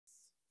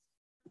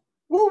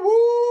Woo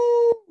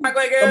woo!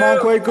 Come on,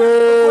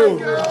 Kwaku!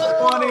 Good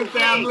morning,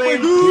 family.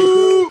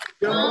 Kwaku!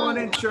 Good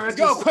morning, church. Let's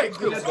go,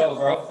 Kwaku! Let's go,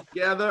 bro.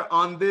 Together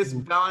on this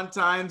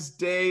Valentine's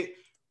Day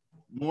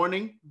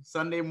morning,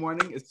 Sunday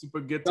morning. It's super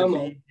good to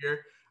be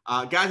here.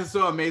 Guys, it's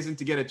so amazing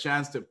to get a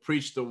chance to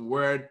preach the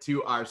word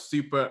to our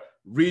super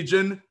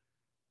region.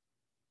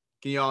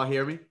 Can you all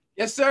hear me?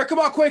 Yes, sir. Come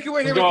on, Kwaku.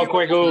 We're here. Go,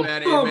 Kwaku.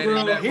 Amen, amen,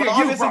 amen. Here, Well,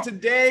 you, listen, bro.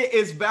 today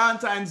is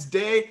Valentine's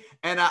Day,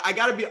 and I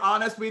got to be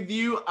honest with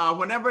you.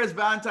 Whenever it's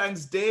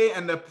Valentine's Day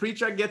and the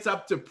preacher gets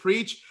up to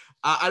preach,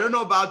 I don't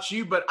know about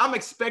you, but I'm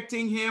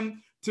expecting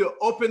him to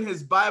open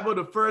his Bible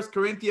to 1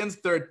 Corinthians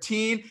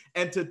 13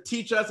 and to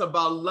teach us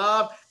about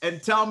love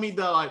and tell me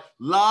that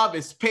love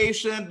is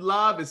patient,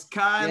 love is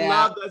kind,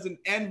 love doesn't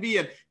envy,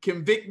 and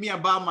convict me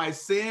about my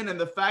sin and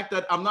the fact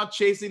that I'm not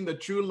chasing the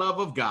true love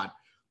of God.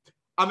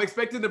 I'm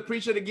expecting the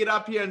preacher to get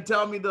up here and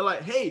tell me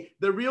that, hey,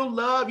 the real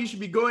love you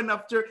should be going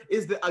after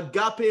is the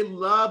agape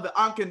love, the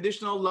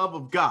unconditional love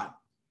of God.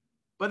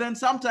 But then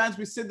sometimes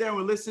we sit there and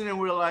we listen and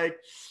we're like,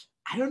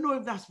 I don't know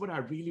if that's what I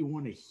really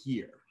want to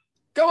hear.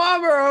 Come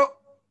on, bro.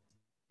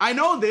 I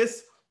know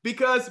this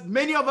because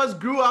many of us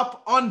grew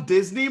up on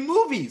Disney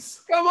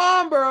movies. Come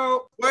on,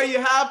 bro. Where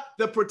you have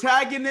the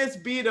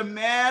protagonist be it a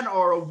man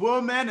or a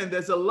woman, and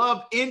there's a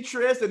love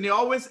interest, and it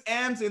always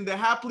ends in the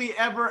happily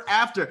ever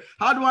after.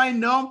 How do I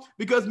know?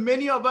 Because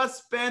many of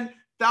us spend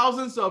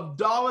thousands of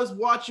dollars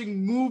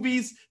watching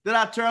movies that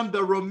are termed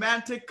the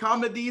romantic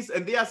comedies,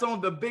 and they are some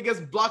of the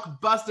biggest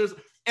blockbusters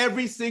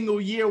every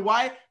single year.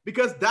 Why?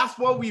 Because that's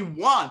what we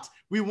want.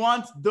 We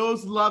want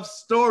those love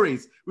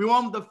stories. We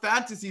want the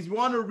fantasies. We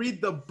want to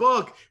read the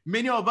book.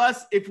 Many of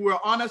us, if we're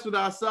honest with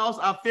ourselves,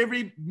 our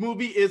favorite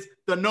movie is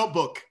The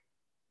Notebook.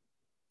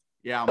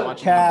 Yeah, I'm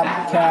watching.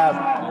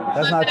 Cap.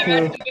 That's not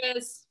true.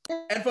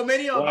 And for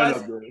many of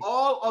us,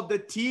 all of the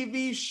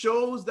TV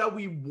shows that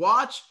we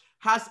watch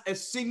has a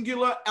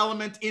singular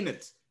element in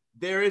it.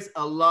 There is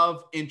a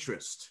love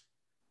interest.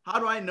 How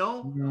do I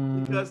know?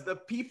 Because the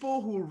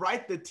people who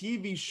write the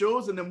TV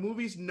shows and the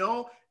movies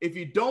know if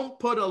you don't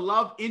put a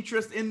love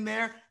interest in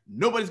there,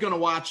 nobody's going to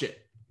watch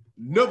it.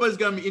 Nobody's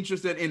going to be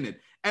interested in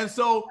it. And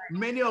so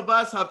many of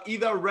us have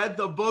either read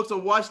the books or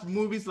watched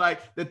movies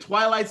like the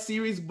Twilight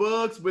series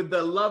books with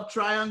the love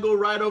triangle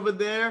right over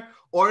there.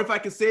 Or if I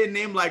could say a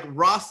name like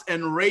Ross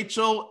and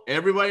Rachel,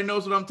 everybody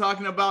knows what I'm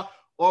talking about.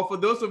 Or for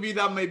those of you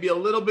that may be a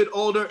little bit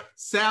older,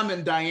 Sam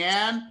and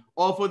Diane.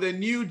 Or for the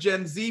new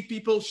Gen Z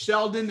people,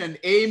 Sheldon and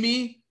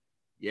Amy.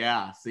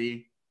 Yeah,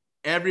 see,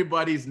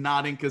 everybody's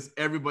nodding because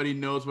everybody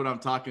knows what I'm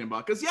talking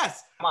about. Because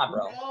yes, we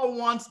all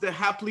want the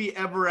happily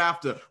ever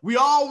after. We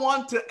all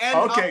want to end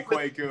up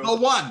with the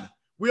one.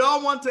 We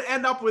all want to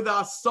end up with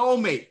our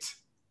soulmate.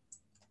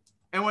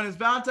 And when it's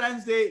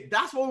Valentine's Day,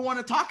 that's what we want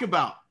to talk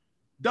about.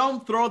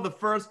 Don't throw the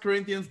 1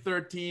 Corinthians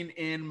 13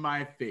 in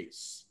my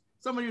face.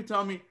 Some of you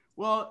tell me,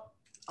 well,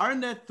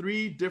 aren't there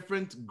 3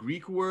 different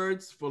Greek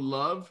words for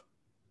love?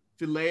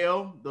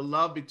 Phileo, the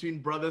love between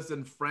brothers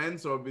and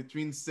friends or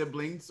between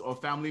siblings or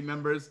family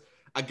members.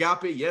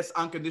 Agape, yes,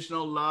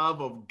 unconditional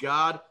love of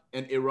God.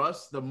 And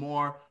eros, the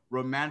more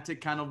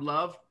romantic kind of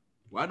love.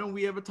 Why don't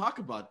we ever talk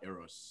about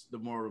eros, the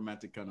more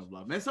romantic kind of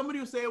love? And somebody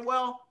will say,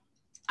 well,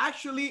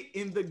 actually,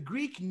 in the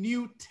Greek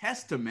New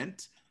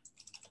Testament,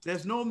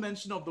 there's no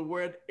mention of the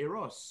word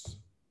eros.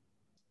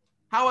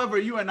 However,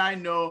 you and I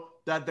know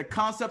that the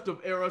concept of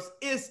eros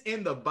is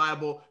in the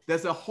Bible.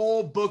 There's a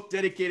whole book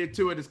dedicated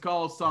to it. It's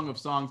called Song of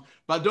Songs.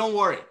 But don't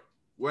worry,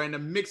 we're in a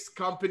mixed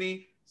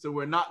company, so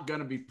we're not going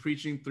to be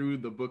preaching through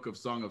the book of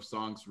Song of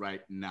Songs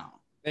right now.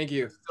 Thank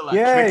you.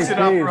 Mix it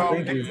up, bro.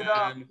 Mix it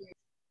up.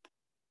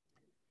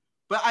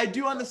 But I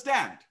do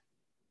understand.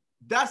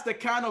 That's the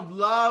kind of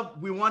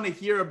love we want to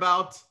hear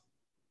about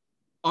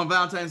on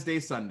Valentine's Day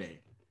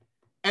Sunday.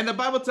 And the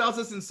Bible tells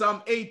us in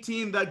Psalm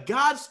 18 that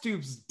God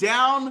stoops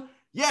down,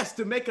 yes,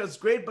 to make us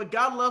great, but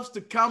God loves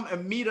to come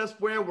and meet us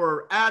where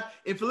we're at.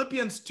 In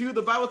Philippians 2,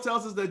 the Bible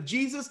tells us that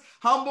Jesus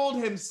humbled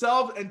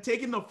himself and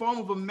taken the form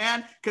of a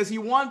man because he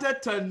wanted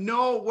to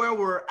know where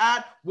we're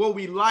at, what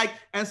we like.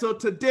 And so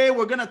today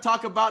we're going to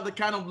talk about the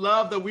kind of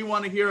love that we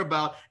want to hear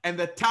about. And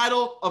the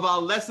title of our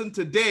lesson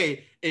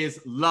today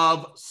is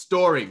Love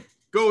Story.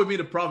 Go with me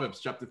to Proverbs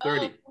chapter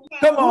 30.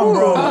 Come on,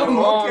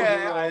 bro.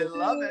 Okay, I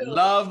love it.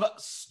 Love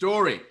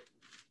Story.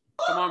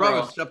 Come on, bro.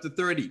 Proverbs chapter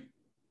 30.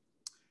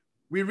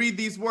 We read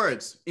these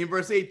words in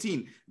verse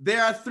 18.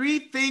 There are 3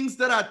 things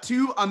that are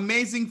too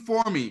amazing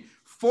for me,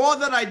 4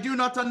 that I do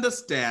not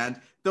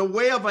understand. The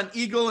way of an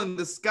eagle in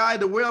the sky,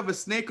 the way of a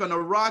snake on a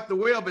rock, the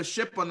way of a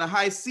ship on the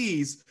high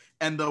seas,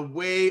 and the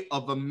way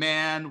of a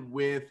man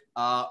with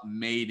a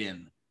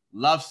maiden.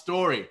 Love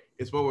story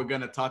is what we're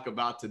going to talk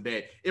about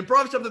today. In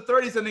Proverbs chapter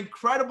 30, it's an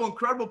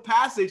incredible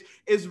passage.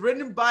 It's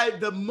written by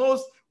the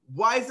most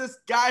wisest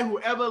guy who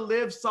ever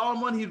lived,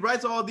 Solomon. He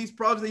writes all these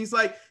proverbs and he's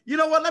like, you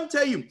know what, let me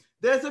tell you,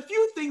 there's a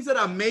few things that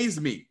amaze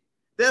me.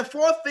 There are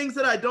 4 things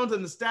that I don't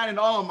understand in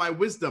all of my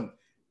wisdom.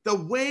 The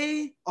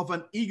way of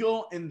an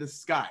eagle in the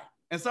sky.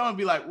 And someone would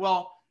be like,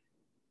 well,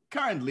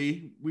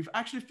 currently, we've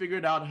actually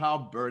figured out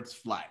how birds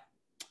fly.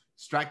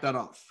 Strike that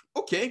off.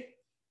 Okay.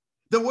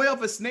 The way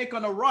of a snake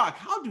on a rock.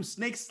 How do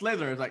snakes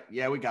slither? It's like,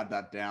 yeah, we got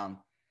that down.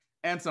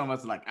 And some of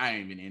us are like, I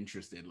ain't even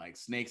interested. Like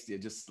snakes, they're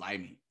just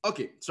slimy.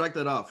 Okay, strike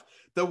that off.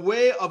 The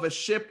way of a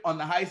ship on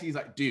the high seas,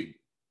 like, dude,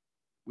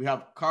 we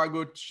have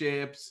cargo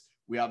ships,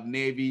 we have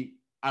Navy.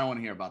 I don't want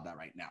to hear about that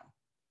right now.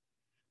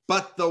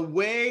 But the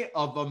way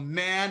of a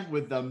man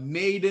with a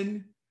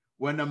maiden,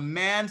 when a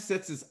man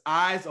sets his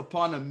eyes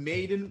upon a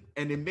maiden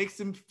and it makes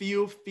him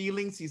feel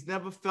feelings he's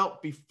never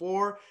felt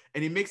before,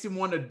 and it makes him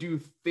want to do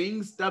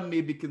things that may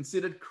be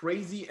considered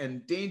crazy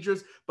and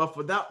dangerous, but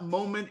for that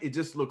moment, it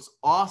just looks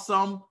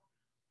awesome.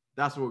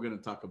 That's what we're going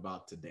to talk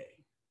about today.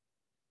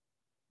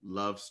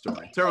 Love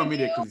story. Turn with me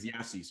to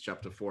Ecclesiastes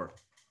chapter 4.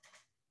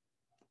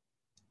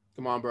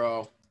 Come on,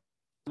 bro.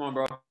 Come on,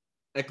 bro.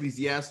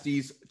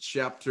 Ecclesiastes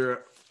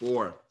chapter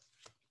 4.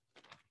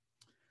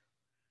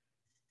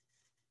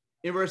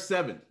 In verse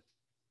 7,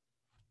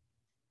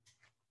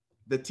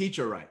 the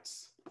teacher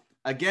writes,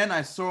 "Again,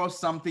 I saw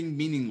something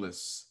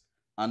meaningless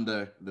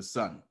under the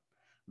sun.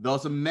 There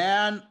was a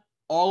man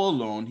all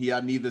alone. He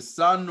had neither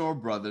son nor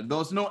brother. There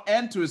was no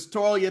end to his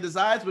toil, yet his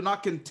eyes were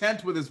not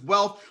content with his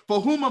wealth.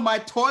 For whom am I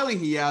toiling,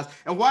 he asked,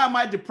 and why am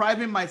I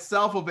depriving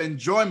myself of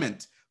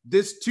enjoyment?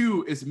 This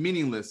too is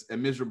meaningless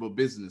and miserable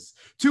business.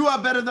 Two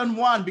are better than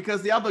one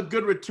because they have a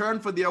good return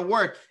for their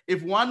work.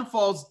 If one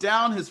falls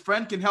down, his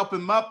friend can help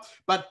him up,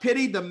 but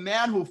pity the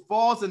man who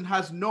falls and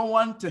has no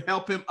one to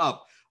help him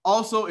up.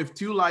 Also, if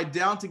two lie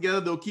down together,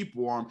 they'll keep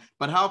warm.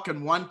 But how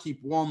can one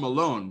keep warm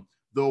alone?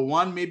 Though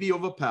one may be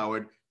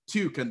overpowered,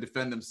 two can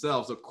defend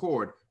themselves. A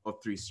cord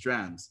of 3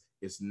 strands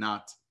is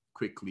not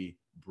quickly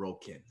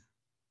broken."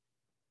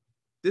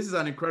 This is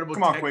an incredible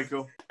text.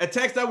 Kwaku. A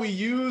text that we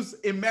use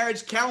in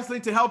marriage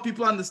counseling to help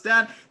people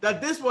understand that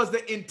this was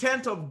the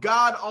intent of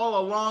God all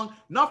along,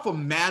 not for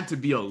man to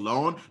be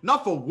alone,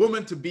 not for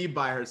woman to be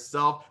by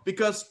herself,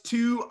 because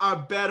two are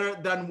better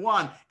than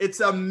one.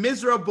 It's a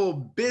miserable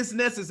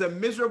business. It's a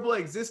miserable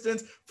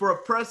existence for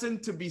a person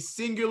to be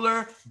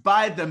singular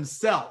by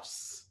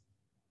themselves.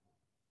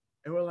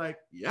 And we're like,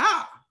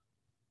 yeah,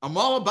 I'm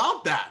all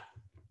about that.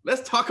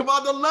 Let's talk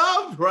about the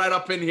love right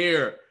up in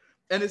here.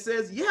 And it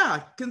says,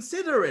 yeah,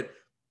 consider it.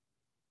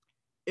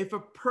 If a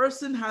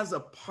person has a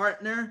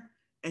partner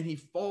and he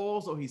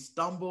falls or he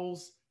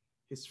stumbles,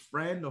 his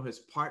friend or his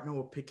partner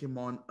will pick him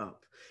on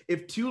up.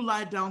 If two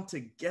lie down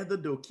together,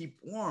 they'll keep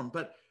warm.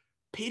 But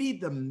pity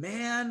the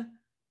man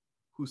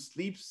who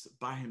sleeps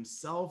by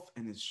himself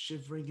and is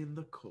shivering in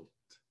the cold.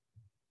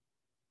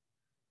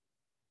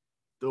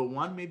 Though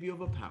one may be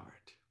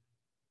overpowered,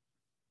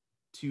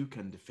 two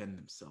can defend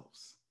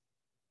themselves.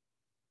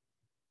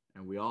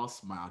 And we all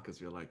smile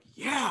because we're like,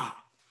 yeah,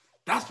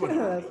 that's what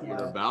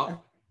it's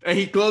about. And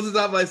he closes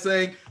out by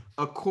saying,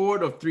 a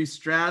cord of 3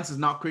 strands is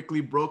not quickly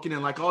broken.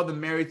 And like all the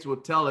marrieds will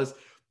tell us,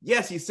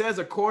 yes, he says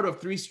a cord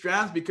of 3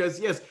 strands because,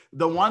 yes,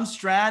 the one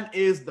strand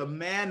is the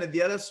man and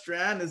the other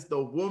strand is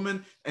the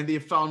woman, and they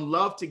found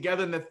love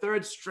together. And the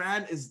third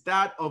strand is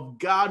that of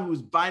God,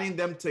 who's binding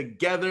them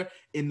together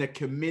in a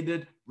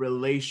committed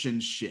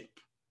relationship.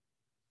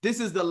 This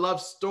is the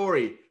love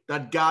story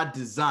that God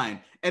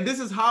designed. And this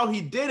is how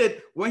he did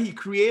it when he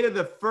created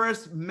the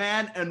first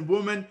man and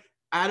woman,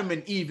 Adam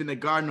and Eve, in the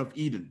Garden of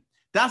Eden.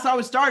 That's how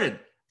it started.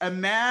 A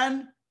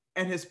man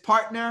and his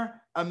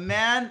partner, a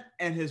man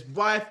and his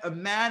wife, a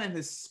man and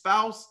his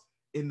spouse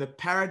in the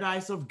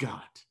paradise of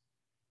God.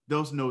 There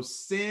was no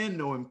sin,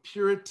 no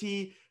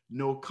impurity,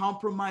 no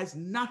compromise,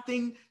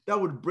 nothing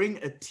that would bring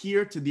a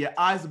tear to their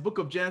eyes. The book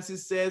of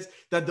Genesis says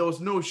that there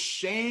was no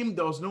shame,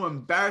 there was no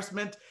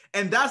embarrassment.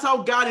 And that's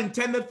how God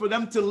intended for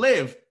them to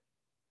live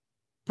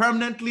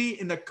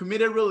permanently in a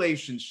committed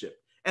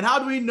relationship. And how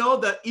do we know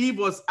that Eve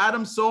was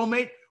Adam's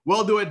soulmate?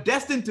 Well, they were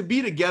destined to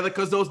be together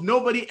because there was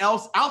nobody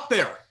else out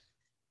there.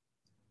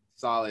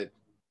 Solid.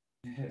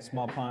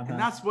 Small pond. And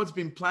that's what's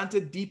been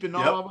planted deep in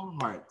all of our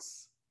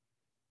hearts.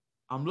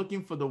 I'm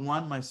looking for the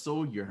one my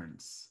soul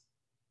yearns.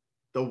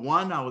 The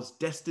one I was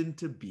destined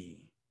to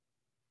be,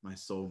 my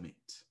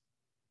soulmate.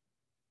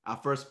 Our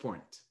first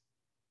point,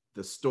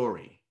 the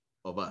story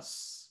of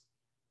us.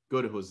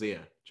 Go to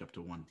Hosea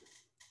chapter 1.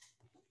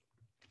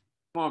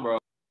 Come on, bro.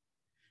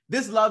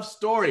 This love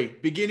story,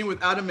 beginning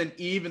with Adam and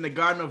Eve in the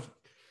Garden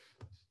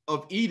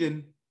of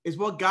Eden, is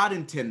what God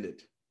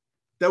intended.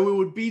 That we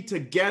would be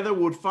together,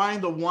 we would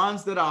find the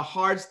ones that our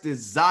hearts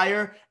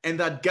desire, and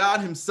that God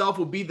himself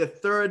will be the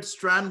third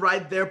strand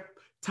right there,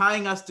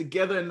 tying us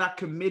together in that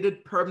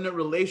committed, permanent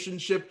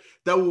relationship,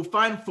 that we'll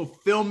find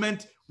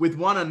fulfillment with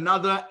one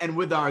another and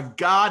with our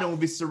God, and we'll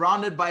be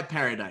surrounded by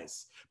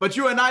paradise. But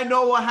you and I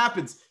know what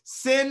happens.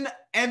 Sin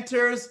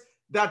enters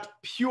that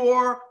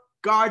pure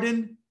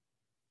garden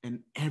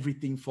and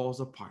everything falls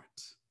apart.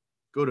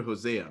 Go to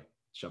Hosea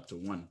chapter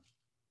 1.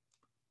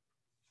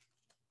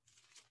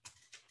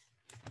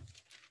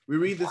 We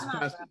read this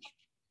passage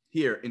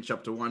here in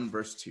chapter 1,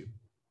 verse 2.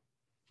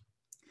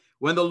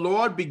 When the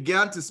Lord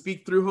began to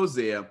speak through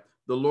Hosea,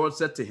 the Lord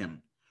said to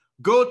him,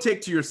 Go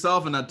take to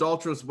yourself an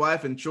adulterous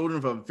wife and children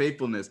of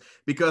unfaithfulness,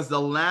 because the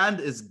land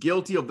is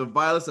guilty of the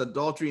vilest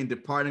adultery in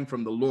departing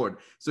from the Lord.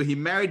 So he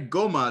married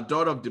Gomer,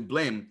 daughter of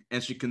Diblaim,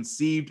 and she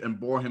conceived and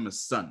bore him a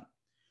son.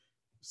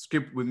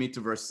 Skip with me to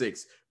verse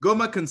 6.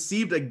 Gomer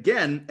conceived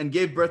again and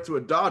gave birth to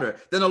a daughter.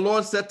 Then the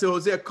Lord said to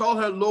Hosea, call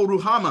her Lo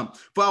Ruhamah,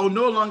 for I will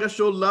no longer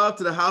show love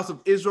to the house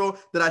of Israel,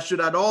 that I should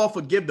at all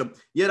forgive them.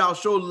 Yet I'll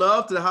show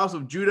love to the house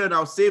of Judah, and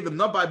I'll save them,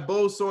 not by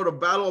bow, sword, or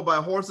battle, or by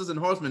horses and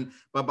horsemen,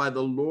 but by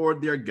the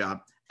Lord their God.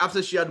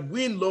 After she had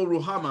weaned Lo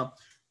Ruhamah,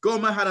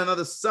 Gomer had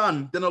another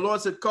son. Then the Lord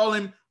said, call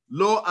him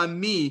Lo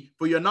Ami,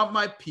 for you're not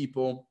my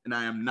people, and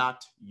I am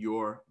not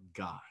your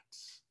God.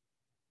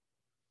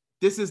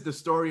 This is the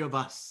story of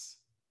us.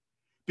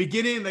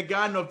 Beginning in the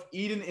Garden of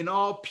Eden in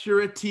all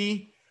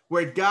purity,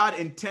 where God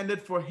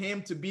intended for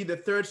him to be the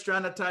third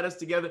strand that tied us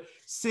together,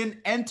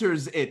 sin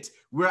enters it.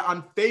 We're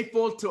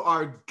unfaithful to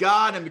our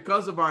God, and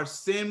because of our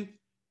sin,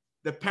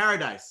 the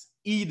paradise,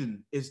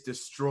 Eden, is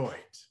destroyed.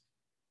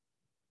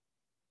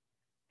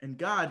 And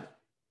God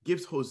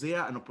gives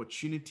Hosea an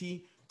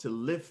opportunity to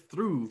live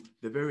through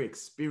the very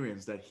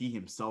experience that he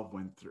himself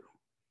went through.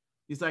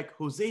 He's like,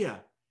 Hosea,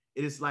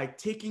 it is like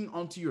taking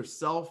onto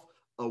yourself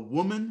a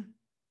woman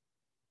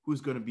who's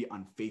going to be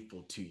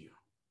unfaithful to you.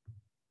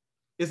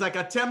 It's like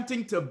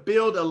attempting to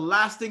build a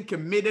lasting,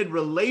 committed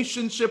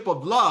relationship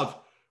of love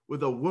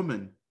with a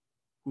woman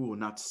who will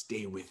not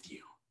stay with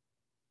you.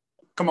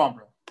 Come on,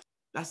 bro.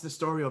 That's the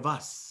story of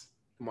us.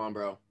 Come on,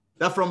 bro.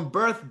 That from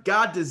birth,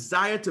 God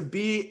desired to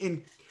be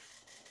in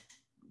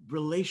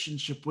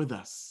relationship with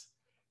us.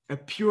 A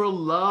pure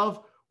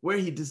love where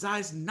he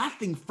desires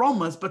nothing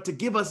from us but to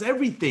give us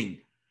everything.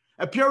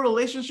 A pure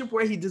relationship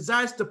where he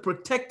desires to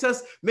protect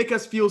us, make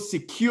us feel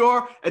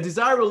secure. A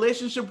desired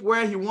relationship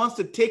where he wants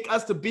to take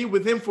us to be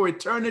with him for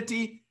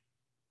eternity.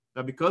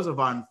 But because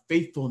of our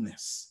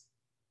unfaithfulness,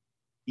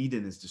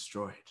 Eden is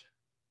destroyed.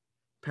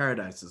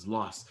 Paradise is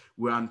lost.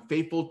 We're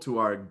unfaithful to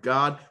our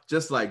God,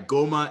 just like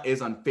Gomer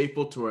is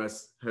unfaithful to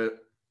her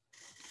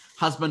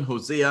husband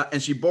Hosea,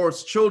 and she bore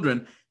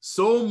children.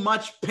 So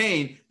much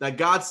pain that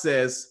God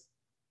says,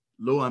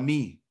 Lo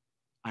Ami,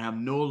 I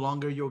am no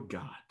longer your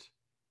God,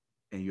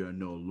 and you are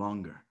no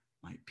longer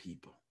my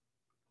people.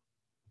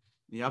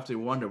 You have to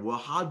wonder, well,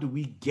 how do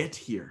we get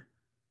here?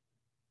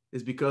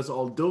 It's because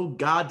although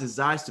God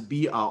desires to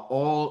be our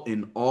all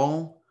in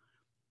all,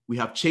 we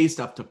have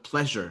chased after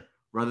pleasure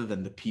rather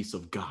than the peace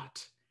of God.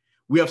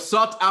 We have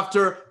sought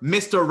after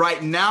Mr.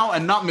 Right Now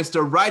and not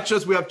Mr.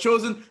 Righteous. We have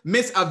chosen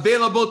Miss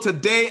Available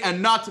Today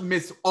and not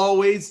Miss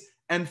Always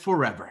and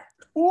Forever.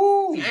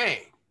 Ooh. Dang.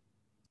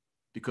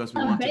 Because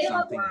we wanted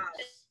something else.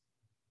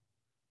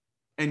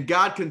 And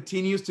God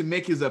continues to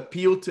make his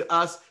appeal to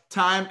us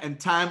time and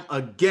time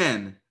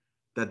again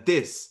that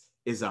this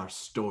is our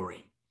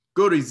story.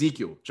 Go to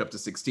Ezekiel chapter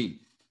 16.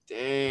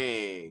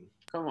 Dang.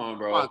 Come on, Come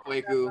bro. on,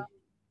 Kwaku.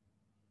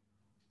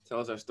 Tell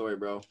us our story,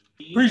 bro.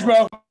 Preach,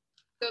 bro.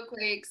 Go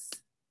Quakes.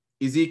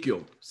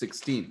 Ezekiel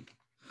 16.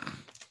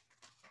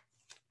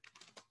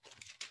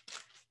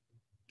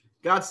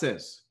 God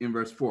says in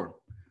verse 4,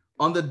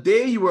 on the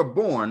day you were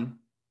born,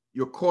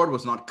 your cord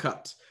was not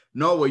cut,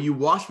 nor were you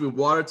washed with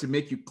water to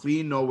make you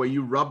clean, nor were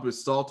you rubbed with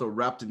salt or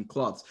wrapped in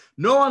cloths.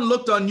 No one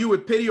looked on you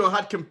with pity or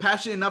had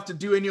compassion enough to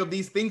do any of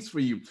these things for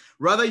you.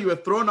 Rather, you were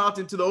thrown out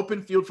into the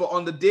open field, for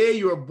on the day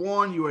you were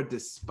born, you were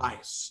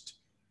despised.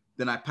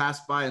 Then I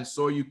passed by and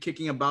saw you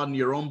kicking about in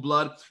your own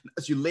blood.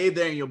 As you lay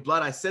there in your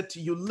blood, I said to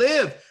you,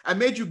 live. I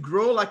made you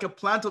grow like a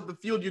plant of the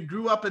field. You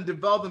grew up and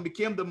developed and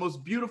became the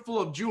most beautiful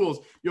of jewels.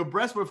 Your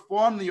breasts were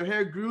formed and your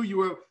hair grew.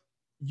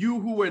 You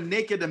who were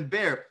naked and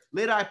bare.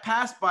 Later I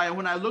passed by, and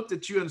when I looked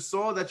at you and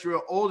saw that you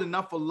were old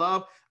enough for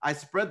love, I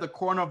spread the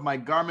corner of my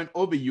garment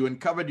over you and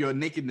covered your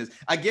nakedness.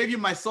 I gave you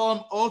my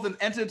solemn oath and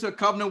entered into a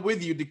covenant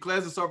with you,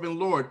 declares the sovereign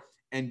Lord,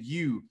 and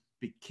you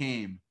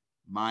became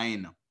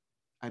mine.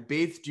 I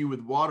bathed you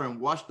with water and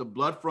washed the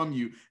blood from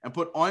you and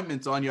put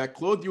ointments on you. I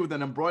clothed you with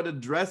an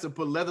embroidered dress and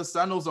put leather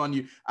sandals on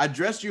you. I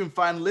dressed you in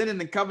fine linen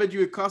and covered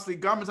you with costly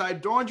garments. I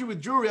adorned you with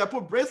jewelry. I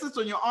put bracelets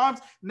on your arms,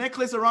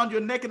 necklace around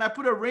your neck, and I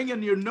put a ring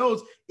in your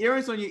nose,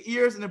 earrings on your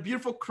ears, and a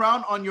beautiful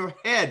crown on your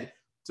head.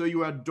 So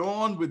you are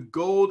adorned with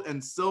gold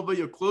and silver.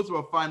 Your clothes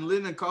were fine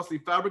linen and costly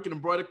fabric and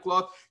embroidered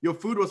cloth. Your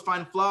food was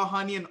fine flour,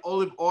 honey, and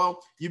olive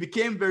oil. You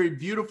became very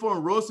beautiful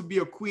and rose to be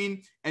a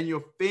queen, and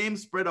your fame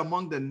spread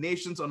among the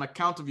nations on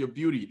account of your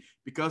beauty,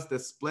 because the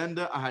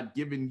splendor I had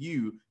given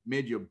you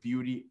made your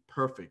beauty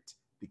perfect,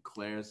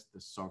 declares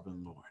the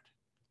sovereign Lord.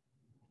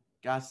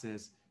 God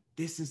says,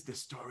 this is the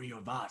story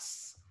of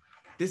us.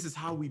 This is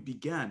how we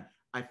began.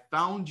 I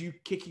found you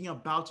kicking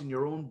about in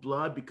your own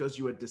blood because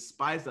you were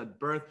despised at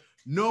birth.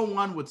 No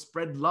one would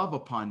spread love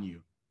upon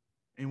you.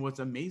 And what's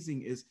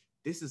amazing is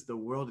this is the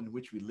world in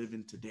which we live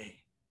in today.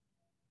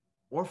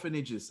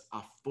 Orphanages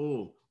are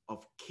full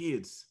of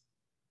kids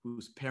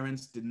whose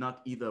parents did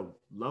not either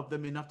love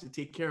them enough to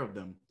take care of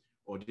them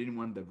or didn't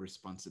want the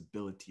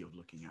responsibility of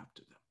looking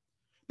after them.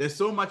 There's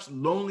so much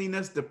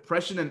loneliness,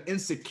 depression, and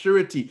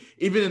insecurity,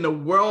 even in a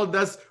world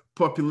that's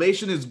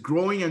population is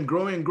growing and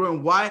growing and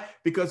growing. Why?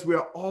 Because we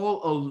are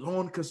all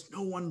alone, because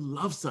no one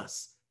loves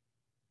us.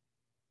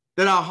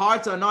 That our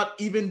hearts are not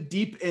even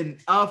deep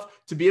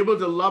enough to be able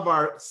to love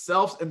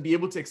ourselves and be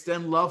able to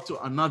extend love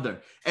to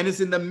another. And it's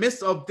in the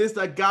midst of this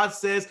that God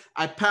says,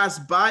 I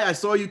passed by, I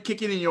saw you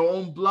kicking in your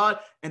own blood,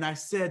 and I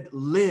said,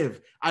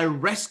 live. I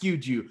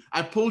rescued you.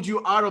 I pulled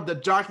you out of the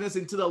darkness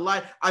into the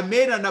light. I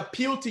made an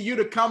appeal to you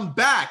to come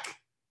back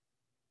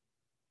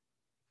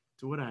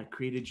to what I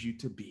created you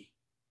to be.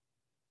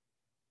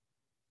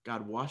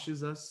 God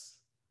washes us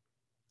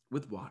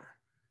with water,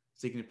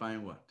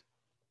 signifying what?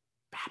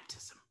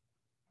 Baptism.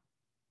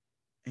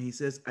 And he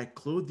says, I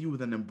clothe you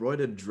with an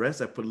embroidered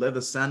dress. I put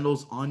leather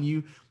sandals on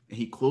you. And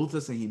he clothes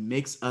us and he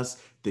makes us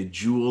the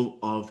jewel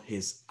of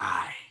his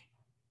eye.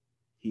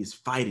 He is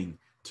fighting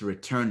to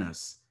return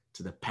us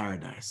to the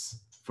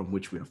paradise from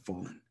which we have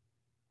fallen.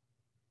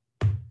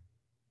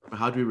 But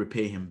how do we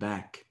repay him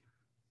back?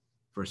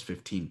 Verse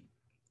 15.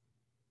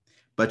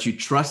 But you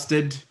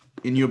trusted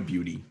in your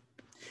beauty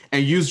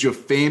and used your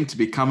fame to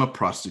become a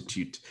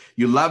prostitute.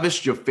 You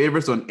lavished your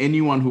favors on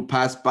anyone who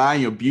passed by,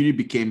 and your beauty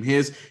became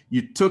his.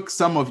 You took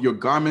some of your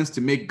garments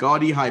to make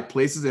gaudy high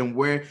places, and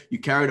where you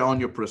carried on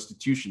your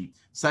prostitution.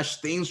 Such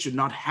things should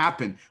not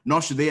happen,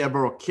 nor should they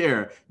ever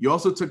occur. You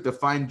also took the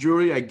fine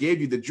jewelry I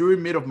gave you, the jewelry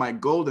made of my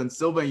gold and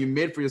silver, and you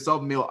made for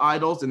yourself male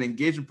idols and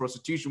engaged in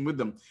prostitution with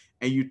them.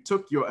 And you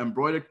took your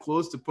embroidered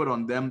clothes to put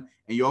on them,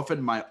 and you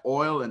offered my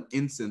oil and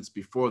incense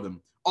before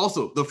them.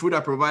 Also, the food I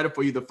provided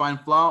for you, the fine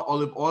flour,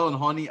 olive oil, and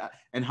honey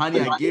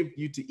I gave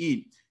you to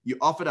eat, you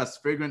offered as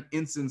fragrant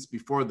incense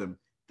before them.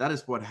 That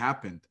is what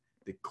happened,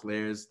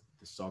 declares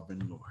the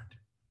sovereign Lord.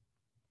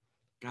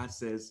 God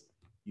says,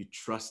 you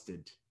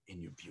trusted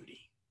in your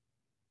beauty.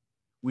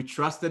 We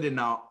trusted in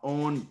our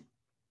own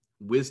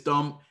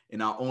wisdom, in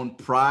our own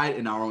pride,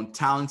 in our own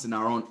talents, in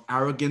our own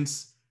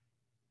arrogance,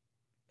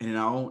 and in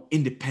our own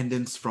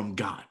independence from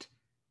God.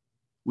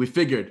 We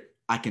figured,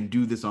 I can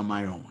do this on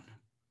my own.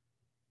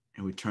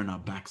 And we turn our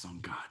backs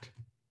on God.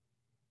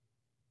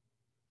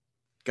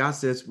 God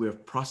says we're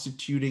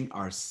prostituting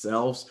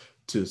ourselves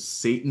to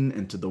Satan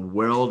and to the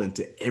world and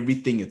to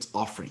everything it's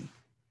offering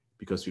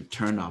because we've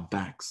turned our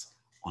backs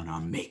on our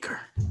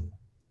maker.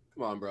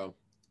 Come on, bro.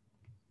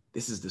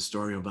 This is the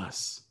story of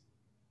us.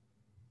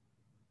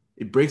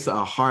 It breaks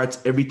our hearts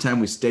every time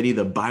we study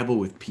the Bible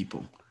with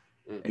people.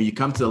 And you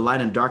come to the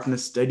light and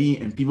darkness study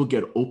and people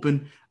get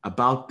open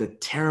about the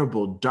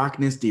terrible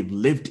darkness they've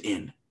lived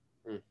in.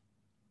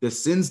 The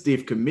sins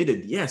they've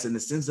committed, yes, and the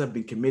sins that have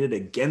been committed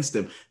against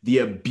them, the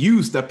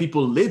abuse that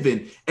people live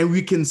in. And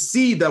we can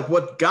see that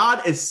what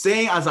God is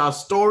saying as our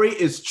story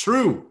is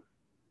true.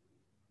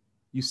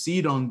 You see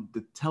it on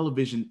the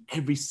television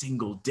every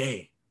single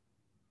day.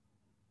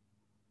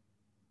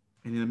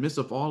 And in the midst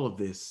of all of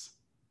this,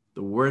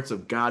 the words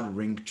of God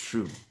ring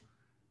true.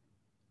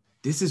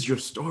 This is your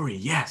story,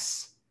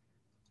 yes,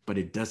 but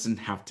it doesn't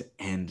have to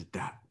end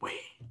that way.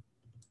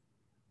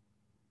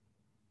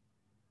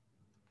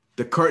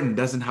 The curtain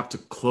doesn't have to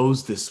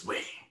close this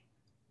way.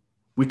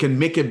 We can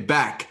make it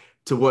back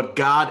to what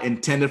God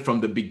intended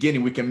from the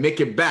beginning. We can make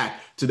it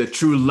back to the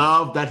true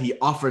love that he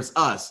offers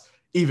us,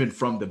 even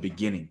from the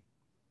beginning.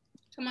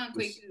 Come on,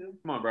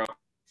 Kwaku. Come on, bro.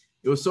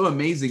 It was so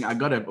amazing. I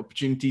got an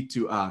opportunity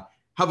to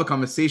have a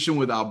conversation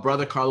with our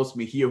brother Carlos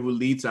Mejia, who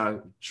leads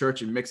our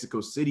church in Mexico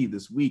City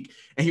this week.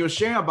 And he was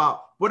sharing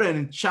about what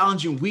a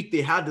challenging week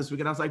they had this week.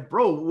 And I was like,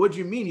 bro, what do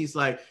you mean? He's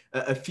like,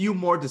 a few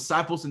more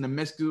disciples in the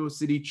Mexico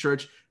City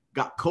church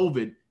got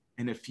COVID,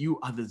 and a few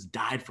others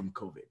died from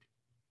COVID.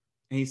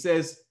 And he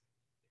says,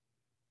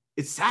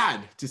 it's sad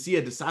to see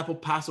a disciple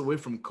pass away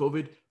from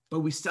COVID,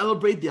 but we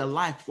celebrate their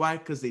life. Why?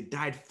 Because they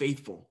died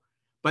faithful.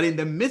 But in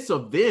the midst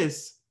of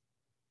this,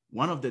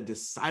 one of the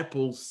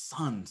disciples'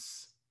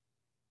 sons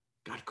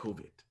got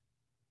COVID.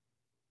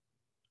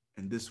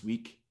 And this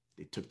week,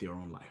 they took their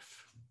own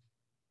life.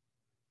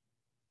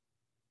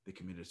 They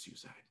committed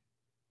suicide.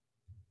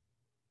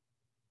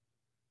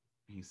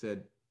 And he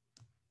said,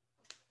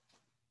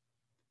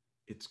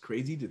 it's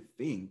crazy to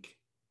think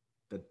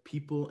that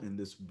people in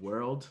this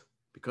world,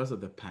 because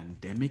of the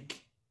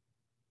pandemic,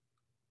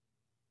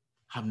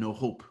 have no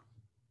hope.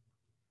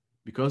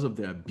 Because of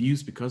the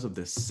abuse, because of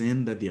the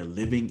sin that they are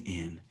living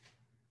in,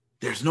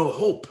 there's no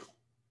hope.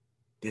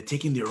 They're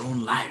taking their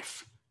own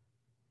life.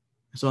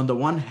 So on the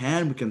one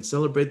hand, we can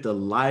celebrate the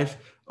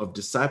life of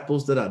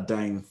disciples that are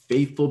dying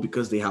faithful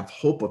because they have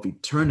hope of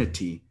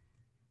eternity.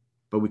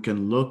 But we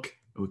can look,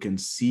 we can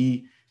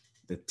see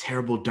the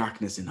terrible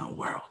darkness in our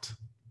world.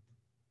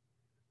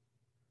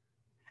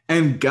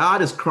 And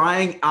God is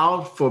crying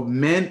out for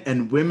men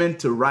and women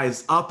to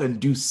rise up and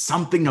do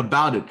something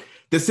about it.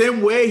 The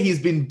same way he's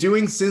been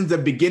doing since the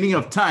beginning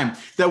of time,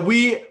 that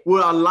we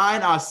will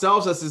align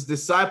ourselves as his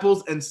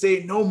disciples and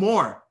say no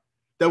more,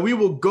 that we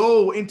will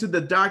go into the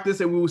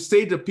darkness and we will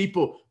say to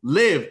people,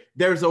 live,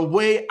 there's a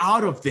way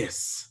out of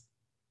this.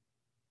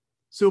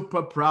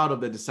 super proud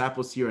of the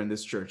disciples here in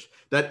this church,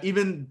 that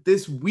even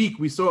this week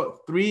we saw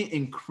 3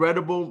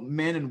 incredible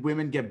men and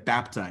women get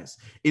baptized.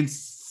 In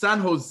San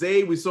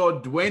Jose, we saw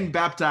Dwayne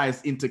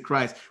baptized into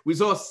Christ. We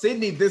saw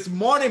Sydney this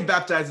morning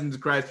baptized into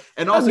Christ.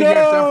 And also here in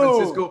San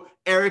Francisco,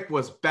 Eric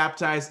was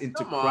baptized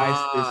into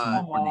Christ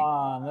this morning. Come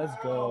on, let's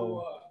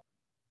go.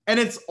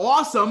 And it's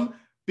awesome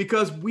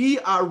because we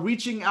are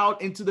reaching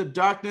out into the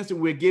darkness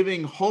and we're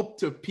giving hope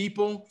to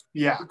people.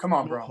 Yeah, come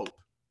on, bro. Hope.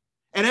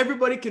 And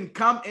everybody can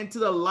come into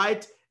the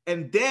light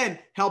and then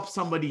help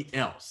somebody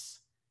else.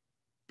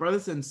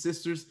 Brothers and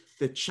sisters,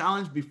 the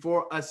challenge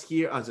before us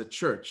here as a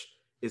church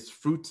is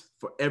fruit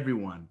for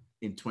everyone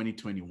in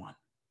 2021.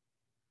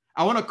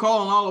 I want to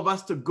call on all of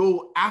us to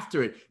go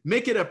after it.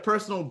 Make it a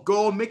personal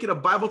goal. Make it a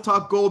Bible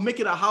talk goal.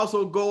 Make it a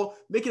household goal.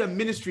 Make it a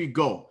ministry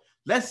goal.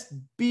 Let's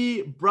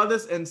be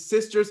brothers and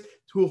sisters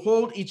who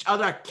hold each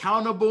other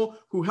accountable,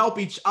 who help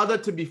each other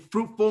to be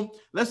fruitful.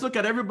 Let's look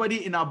at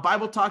everybody in our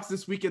Bible talks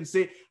this week and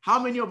say,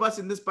 how many of us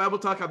in this Bible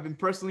talk have been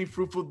personally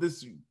fruitful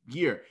this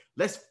year?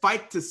 Let's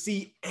fight to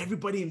see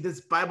everybody in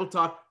this Bible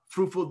talk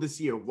fruitful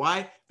this year.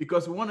 Why?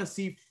 Because we want to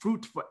see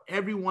fruit for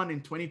everyone in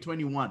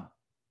 2021.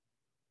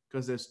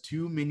 Because there's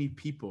too many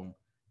people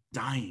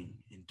dying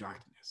in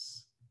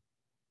darkness.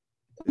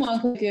 Come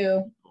on,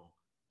 Kwaku.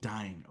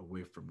 Dying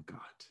away from God.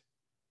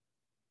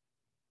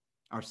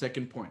 Our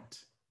second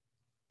point,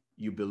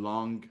 you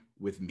belong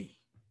with me.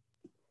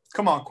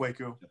 Come on,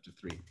 Kwaku. Chapter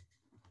 3.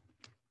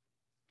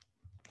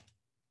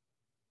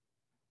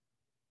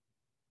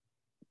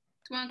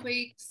 Come on,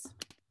 Quakes.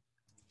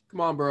 Come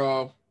on,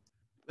 bro.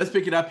 Let's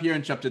pick it up here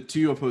in chapter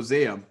 2 of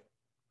Hosea.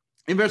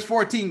 In verse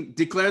 14,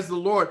 declares the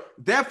Lord,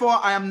 therefore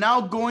I am now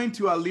going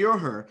to allure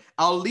her.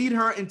 I'll lead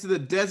her into the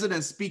desert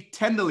and speak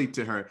tenderly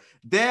to her.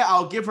 There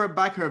I'll give her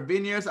back her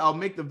vineyards. I'll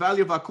make the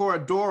valley of Achor a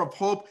door of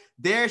hope.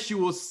 There she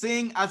will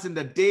sing as in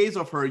the days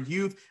of her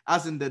youth,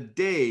 as in the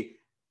day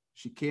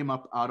she came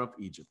up out of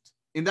Egypt.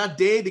 In that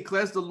day,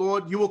 declares the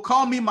Lord, you will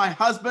call me my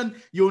husband.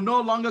 You will no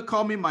longer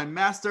call me my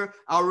master.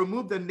 I'll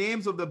remove the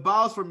names of the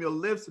Baals from your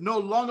lips. No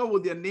longer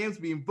will their names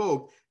be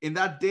invoked. In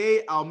that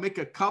day, I'll make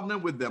a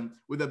covenant with them,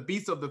 with the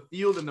beasts of the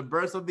field and the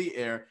birds of the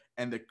air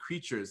and the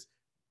creatures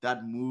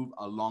that move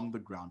along the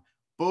ground.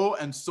 Bow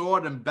and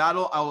sword and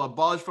battle I will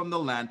abolish from the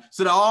land,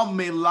 so that all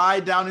may lie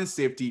down in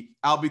safety.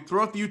 I'll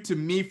betroth you to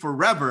me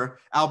forever.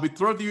 I'll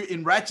betroth you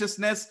in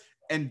righteousness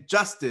and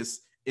justice,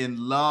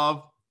 in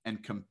love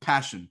and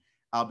compassion.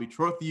 I'll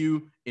betroth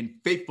you in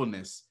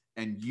faithfulness,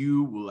 and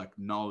you will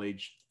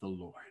acknowledge the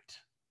Lord.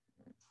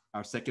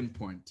 Our second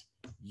point,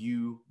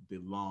 you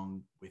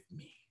belong with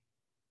me.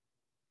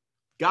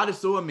 God is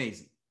so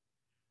amazing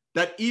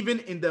that even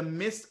in the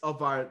midst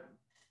of our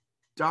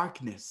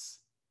darkness,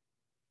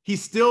 he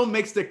still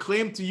makes the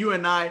claim to you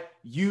and I,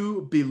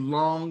 you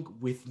belong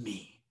with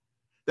me.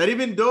 That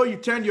even though you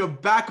turn your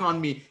back on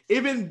me,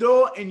 even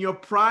though in your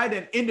pride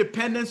and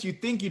independence you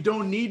think you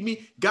don't need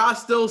me, God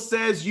still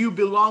says you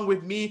belong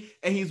with me,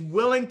 and he's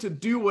willing to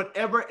do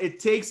whatever it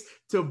takes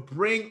to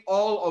bring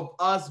all of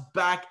us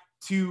back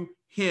to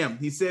him.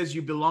 He says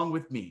you belong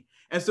with me.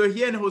 And so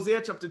here in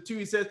Hosea chapter 2,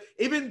 he says,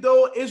 even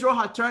though Israel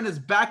had turned his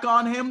back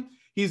on him,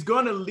 he's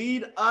going to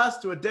lead us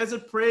to a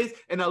desert praise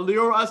and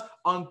allure us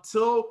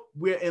until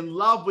we're in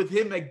love with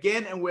him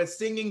again and we're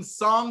singing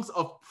songs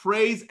of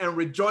praise and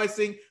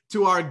rejoicing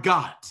to our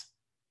God.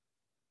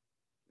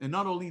 And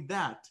not only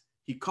that,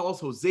 he calls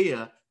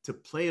Hosea to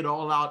play it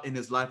all out in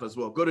his life as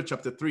well. Go to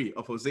chapter 3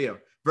 of Hosea,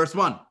 verse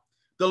 1.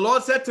 The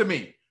Lord said to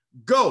me,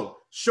 go,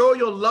 show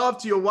your love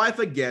to your wife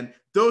again,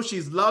 though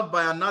she's loved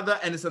by another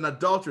and is an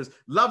adulteress.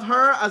 Love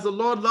her as the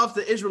Lord loves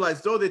the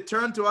Israelites, though they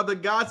turn to other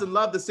gods and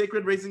love the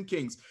sacred raisin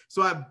kings.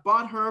 So I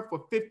bought her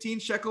for 15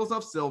 shekels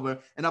of silver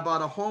and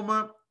about a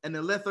homer and a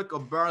lethek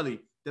of barley.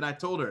 Then I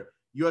told her,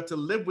 you are to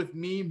live with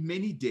me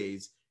many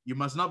days. You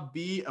must not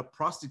be a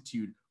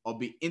prostitute or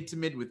be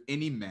intimate with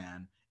any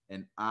man,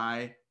 and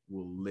I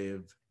will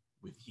live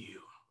with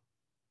you.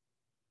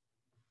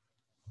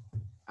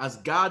 As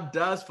God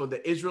does for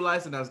the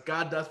Israelites and as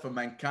God does for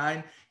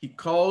mankind, he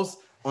calls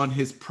on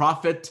his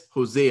prophet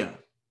Hosea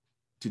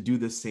to do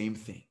the same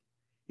thing.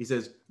 He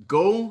says,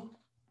 go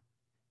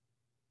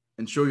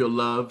and show your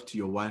love to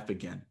your wife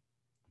again.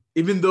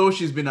 Even though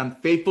she's been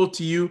unfaithful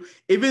to you,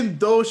 even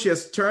though she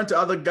has turned to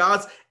other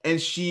gods and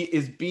she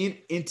is being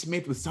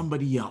intimate with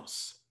somebody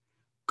else,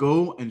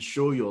 go and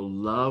show your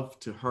love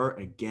to her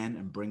again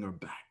and bring her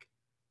back.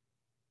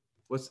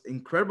 What's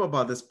incredible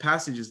about this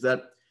passage is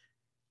that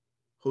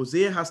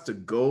Hosea has to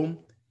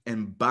go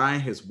and buy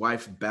his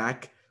wife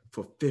back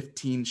for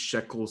 15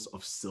 shekels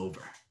of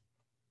silver.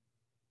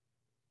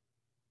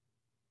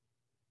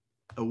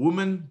 A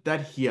woman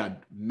that he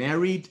had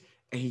married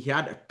and he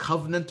had a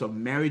covenant of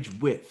marriage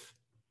with.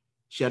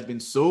 She had been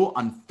so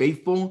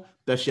unfaithful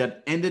that she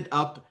had ended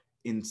up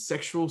in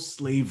sexual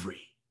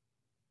slavery.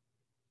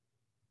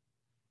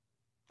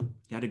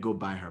 He had to go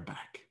buy her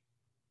back.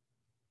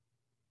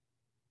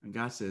 And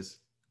God says,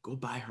 go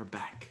buy her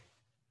back.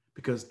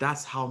 Because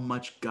that's how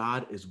much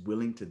God is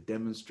willing to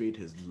demonstrate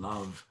his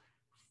love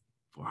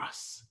for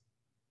us.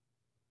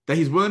 that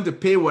he's willing to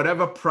pay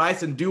whatever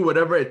price and do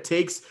whatever it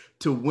takes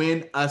to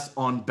win us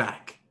on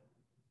back.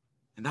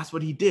 And that's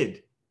what he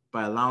did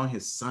by allowing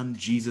his son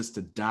Jesus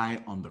to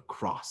die on the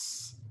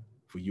cross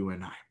for you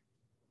and I.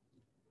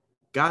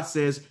 God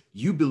says,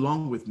 you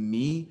belong with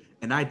me,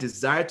 and I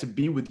desire to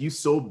be with you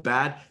so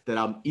bad that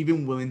I'm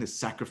even willing to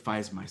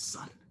sacrifice my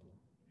son.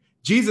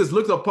 Jesus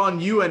looks upon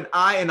you and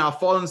I in our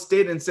fallen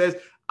state and says,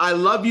 I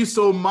love you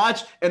so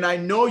much, and I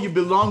know you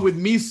belong with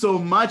me so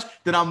much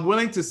that I'm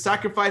willing to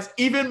sacrifice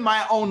even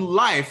my own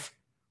life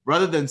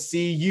rather than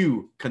see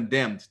you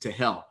condemned to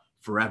hell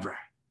forever.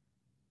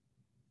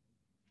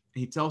 And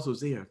he tells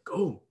Hosea,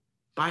 go,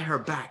 buy her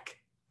back.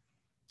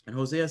 And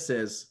Hosea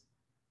says,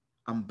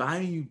 I'm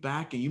buying you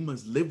back, and you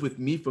must live with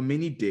me for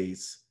many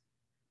days,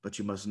 but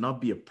you must not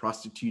be a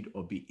prostitute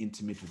or be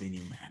intimate with any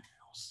man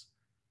else.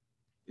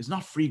 It's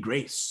not free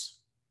grace,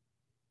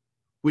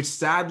 which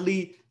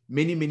sadly,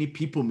 many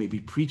people may be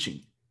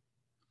preaching.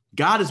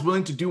 God is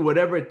willing to do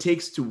whatever it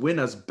takes to win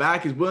us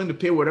back. He's willing to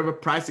pay whatever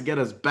price to get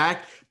us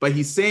back. But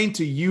he's saying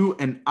to you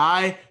and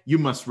I, you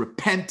must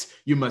repent.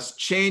 You must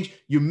change.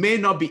 You may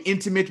not be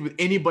intimate with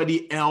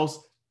anybody else,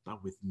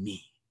 but with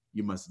me.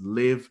 You must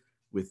live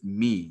with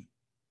me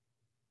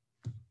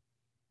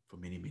for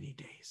many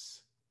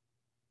days.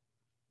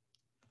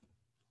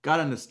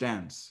 God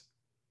understands,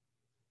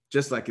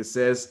 just like it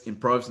says in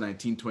Proverbs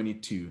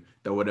 19:22,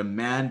 that what a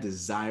man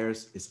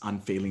desires is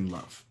unfailing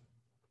love.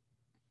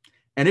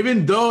 And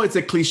even though it's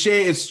a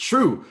cliche, it's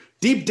true.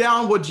 Deep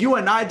down, what you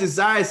and I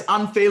desire is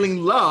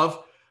unfailing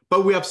love,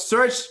 but we have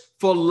searched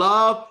for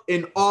love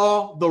in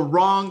all the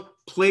wrong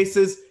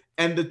places.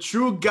 And the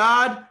true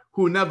God,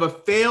 who never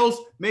fails,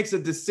 makes a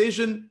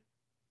decision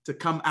to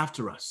come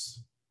after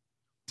us,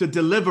 to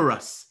deliver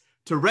us,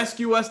 to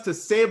rescue us, to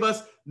save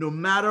us, no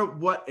matter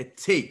what it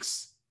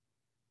takes.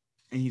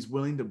 And he's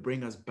willing to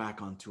bring us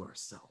back onto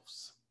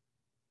ourselves.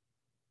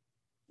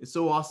 It's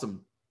so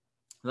awesome.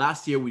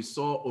 Last year, we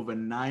saw over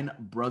 9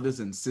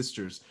 brothers and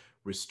sisters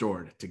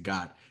restored to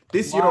God.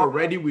 This year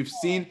already, we've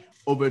seen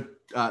over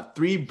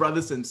 3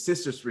 brothers and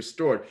sisters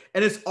restored.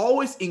 And it's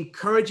always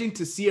encouraging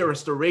to see a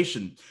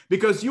restoration,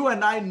 because you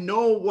and I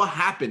know what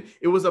happened.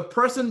 It was a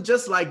person,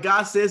 just like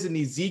God says in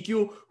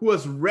Ezekiel, who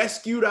was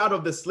rescued out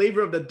of the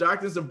slavery of the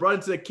darkness and brought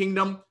into the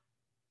kingdom.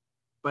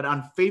 But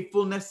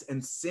unfaithfulness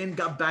and sin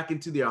got back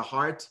into their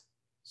heart,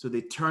 so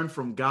they turned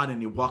from God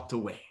and they walked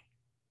away.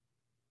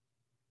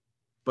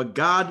 But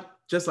God,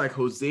 just like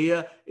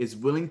Hosea, is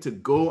willing to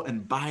go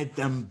and buy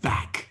them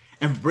back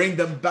and bring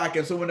them back.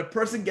 And so when a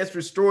person gets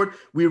restored,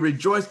 we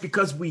rejoice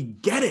because we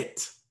get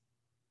it.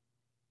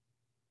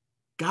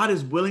 God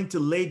is willing to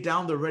lay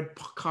down the red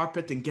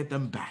carpet and get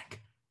them back.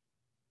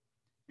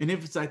 And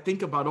if I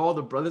think about all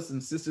the brothers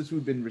and sisters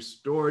who've been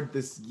restored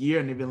this year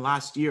and even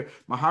last year,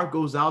 my heart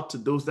goes out to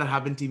those that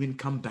haven't even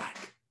come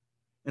back.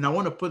 And I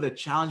want to put a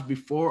challenge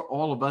before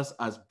all of us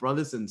as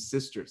brothers and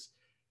sisters.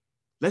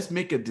 Let's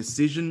make a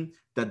decision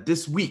that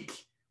this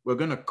week we're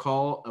going to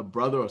call a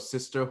brother or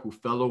sister who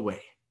fell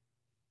away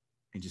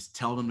and just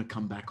tell them to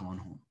come back on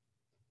home.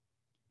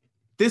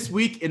 This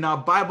week in our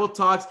Bible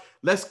talks,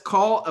 let's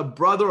call a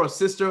brother or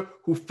sister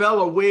who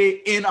fell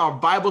away in our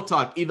Bible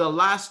talk, either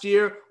last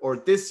year or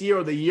this year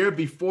or the year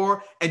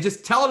before, and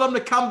just tell them to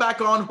come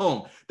back on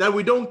home. That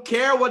we don't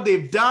care what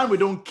they've done. We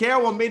don't care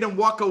what made them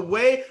walk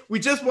away. We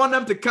just want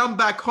them to come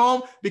back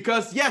home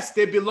because, yes,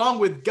 they belong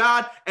with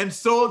God, and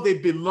so they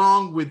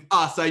belong with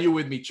us. Are you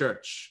with me,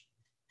 church?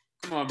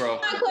 Come on, bro.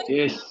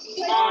 Yes.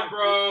 Come on,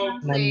 bro.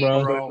 Come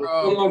on, bro.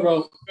 Come on,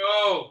 bro.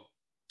 Go.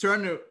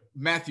 Turn to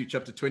Matthew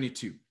chapter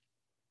 22.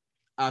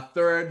 Our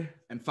third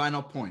and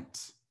final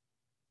point.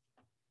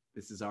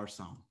 This is our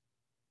song.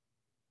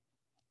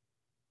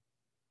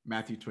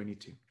 Matthew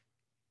 22.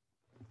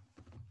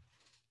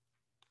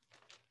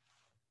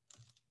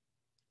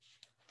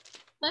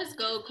 Let's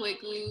go,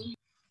 Kwaku.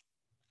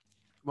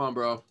 Come on,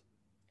 bro.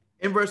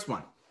 In verse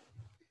 1,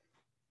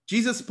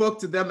 Jesus spoke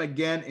to them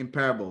again in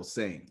parables,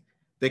 saying,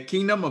 the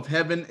kingdom of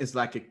heaven is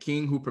like a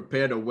king who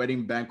prepared a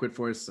wedding banquet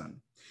for his son.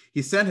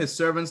 He sent his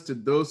servants to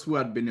those who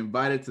had been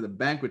invited to the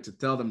banquet to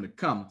tell them to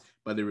come,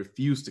 but they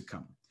refused to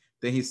come.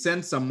 Then he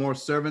sent some more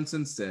servants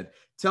and said,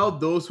 tell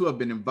those who have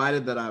been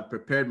invited that I have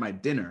prepared my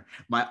dinner.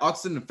 My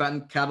oxen and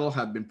fattened cattle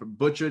have been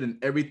butchered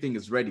and everything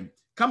is ready.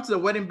 Come to the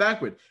wedding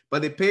banquet.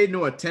 But they paid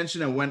no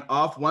attention and went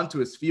off, one to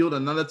his field,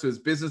 another to his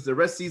business. The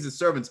rest seized the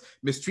servants,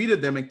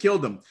 mistreated them, and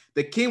killed them.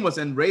 The king was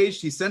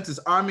enraged. He sent his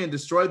army and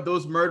destroyed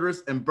those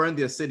murderers and burned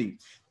their city.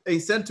 He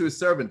said to his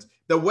servants,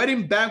 the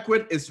wedding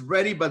banquet is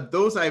ready, but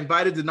those I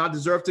invited did not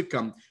deserve to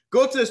come.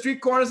 Go to the street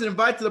corners and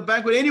invite to the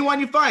banquet anyone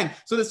you find.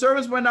 So the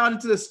servants went out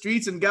into the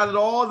streets and gathered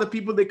all the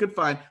people they could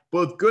find,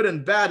 both good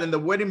and bad, and the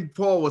wedding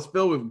hall was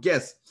filled with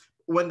guests.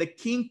 When the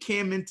king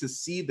came in to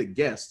see the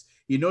guests,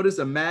 he noticed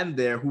a man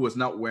there who was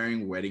not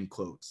wearing wedding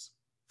clothes.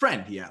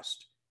 Friend, he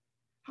asked,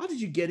 how did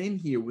you get in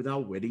here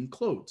without wedding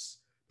clothes?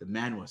 The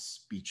man was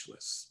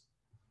speechless.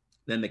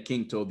 Then the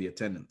king told the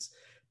attendants,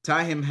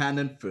 tie him hand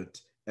and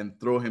foot and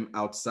throw him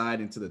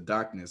outside into the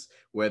darkness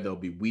where there'll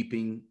be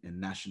weeping and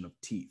gnashing of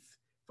teeth.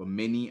 For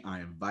many are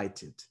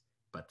invited,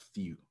 but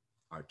few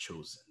are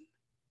chosen.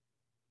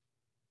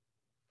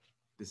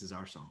 This is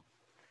our song.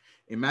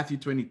 In Matthew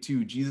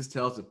 22, Jesus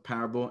tells a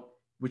parable,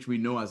 which we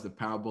know as the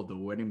parable of the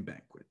wedding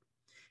banquet.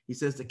 He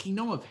says, the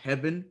kingdom of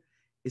heaven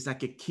is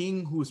like a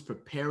king who is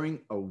preparing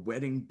a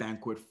wedding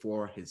banquet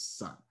for his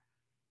son.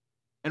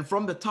 And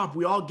from the top,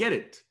 we all get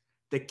it.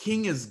 The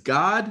king is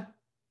God.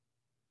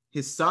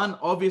 His son,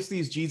 obviously,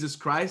 is Jesus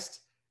Christ.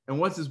 And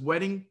what's his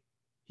wedding?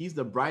 He's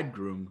the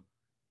bridegroom.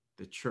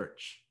 The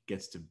church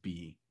gets to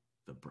be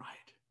the bride.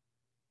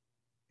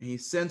 And he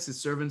sends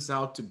his servants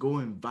out to go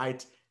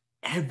invite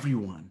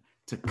everyone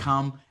to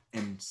come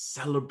and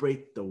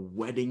celebrate the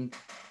wedding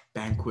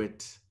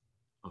banquet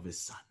of his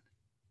son.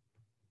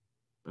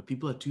 But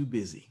people are too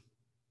busy.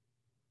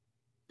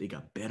 They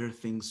got better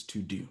things to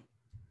do.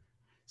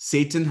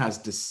 Satan has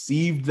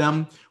deceived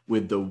them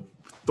with the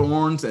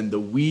thorns and the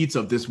weeds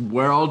of this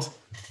world,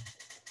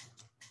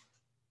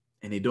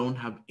 and they don't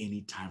have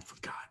any time for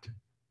God.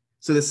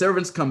 So the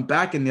servants come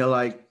back and they're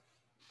like,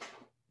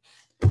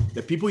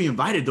 the people you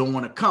invited don't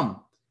want to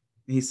come.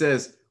 And he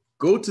says,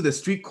 go to the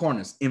street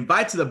corners,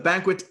 invite to the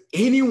banquet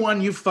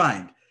anyone you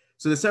find.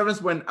 So the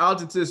servants went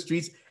out into the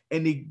streets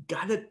and they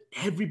gathered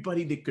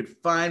everybody they could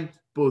find,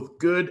 both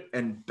good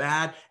and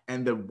bad.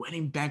 And the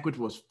wedding banquet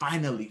was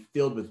finally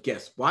filled with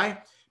guests.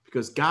 Why?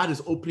 Because God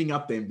is opening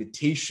up the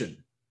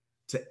invitation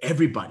to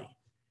everybody.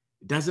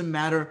 It doesn't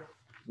matter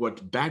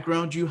what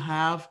background you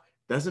have.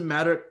 Doesn't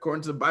matter,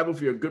 according to the Bible,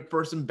 if you're a good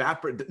person, bad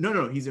person.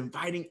 No. He's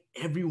inviting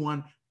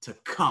everyone to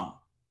come.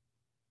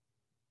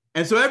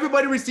 And so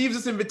everybody receives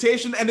this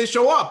invitation and they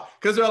show up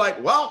because they're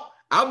like, well,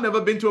 I've never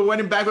been to a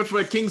wedding banquet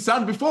for a king's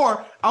son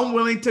before. I'm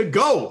willing to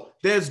go.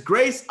 There's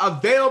grace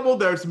available.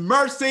 There's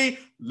mercy.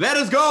 Let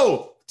us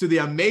go to the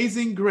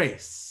amazing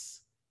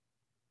grace.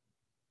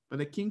 But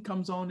the king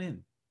comes on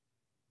in.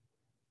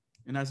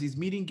 And as he's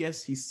meeting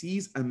guests, he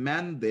sees a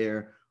man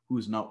there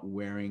who's not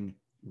wearing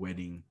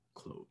wedding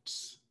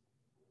clothes.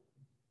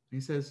 And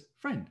he says,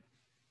 friend,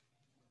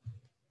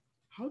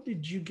 how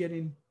did you get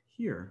in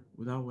here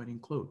without wedding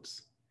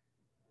clothes?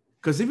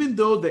 Because even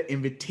though the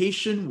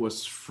invitation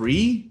was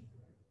free,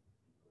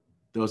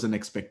 there was an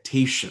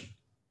expectation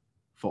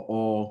for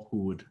all who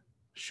would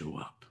show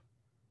up.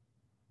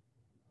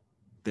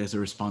 There's a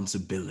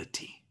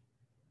responsibility.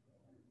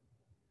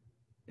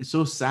 It's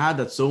so sad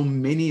that so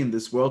many in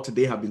this world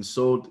today have been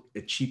sold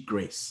a cheap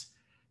grace,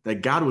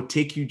 that God will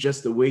take you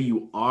just the way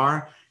you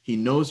are. He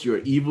knows you're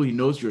evil. He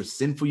knows you're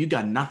sinful. You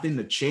got nothing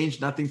to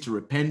change, nothing to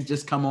repent.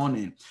 Just come on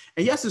in.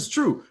 And yes, it's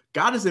true.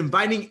 God is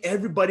inviting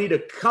everybody to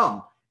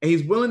come, and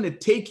he's willing to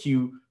take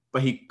you,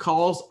 but he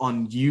calls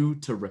on you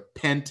to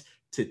repent,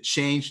 to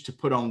change, to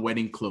put on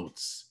wedding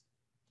clothes.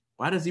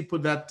 Why does he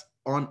put that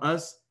on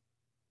us?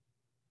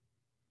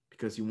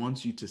 Because he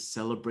wants you to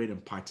celebrate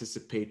and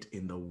participate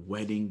in the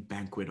wedding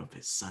banquet of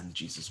his son,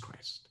 Jesus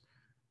Christ.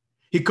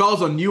 He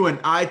calls on you and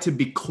I to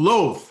be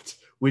clothed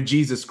with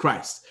Jesus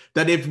Christ.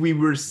 That if we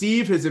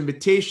receive his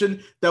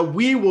invitation, that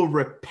we will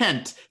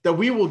repent, that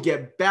we will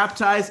get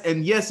baptized,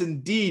 and yes,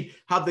 indeed,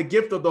 have the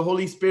gift of the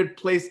Holy Spirit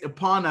placed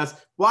upon us.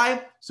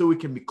 Why? So we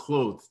can be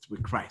clothed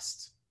with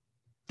Christ.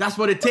 That's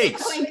what it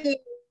takes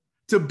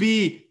to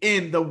be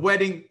in the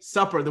wedding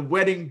supper, the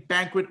wedding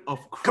banquet of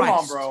Christ. Come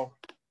on, bro.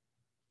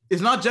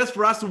 It's not just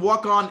for us to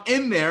walk on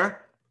in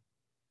there,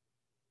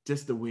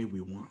 just the way we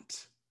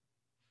want.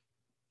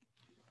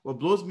 What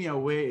blows me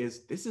away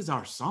is this is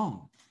our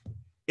song.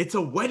 It's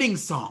a wedding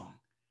song.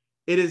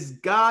 It is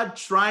God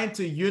trying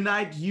to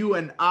unite you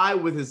and I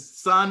with his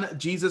son,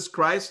 Jesus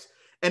Christ.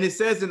 And it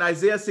says in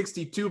Isaiah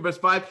 62, verse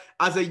 5,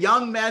 as a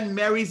young man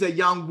marries a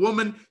young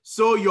woman,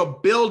 so your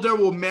builder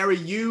will marry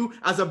you.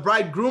 As a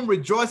bridegroom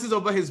rejoices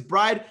over his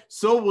bride,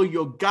 so will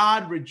your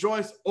God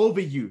rejoice over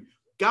you.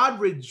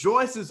 God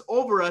rejoices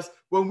over us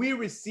when we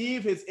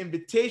receive his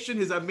invitation,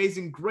 his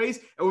amazing grace,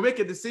 and we make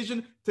a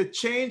decision to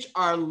change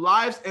our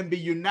lives and be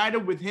united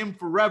with him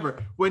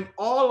forever. When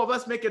all of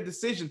us make a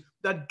decision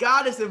that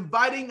God is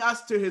inviting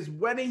us to his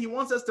wedding, he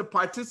wants us to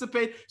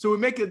participate. So we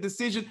make a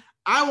decision.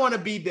 I want to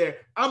be there.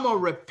 I'm going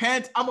to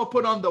repent. I'm going to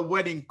put on the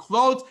wedding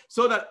clothes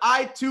so that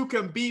I too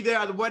can be there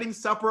at the wedding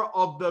supper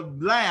of the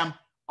Lamb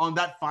on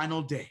that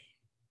final day.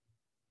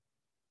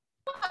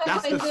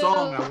 That's the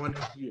song I want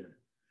to hear.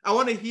 I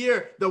want to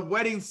hear the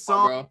wedding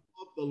song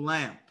of the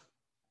Lamb.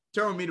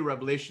 Turn with me to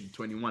Revelation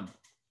 21. Come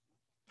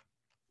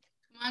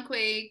on,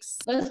 Quakes.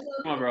 Come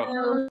on,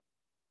 bro.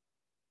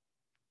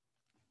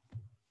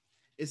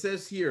 It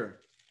says here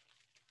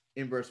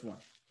in verse 1.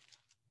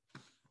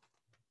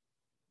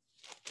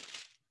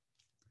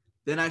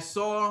 Then I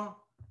saw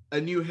a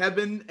new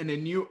heaven and a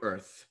new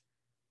earth,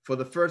 for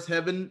the first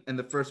heaven and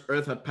the first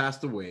earth had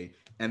passed away,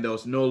 and there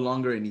was no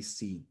longer any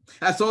sea.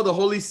 I saw the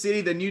holy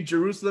city, the new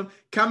Jerusalem,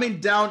 coming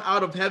down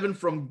out of heaven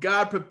from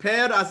God,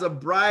 prepared as a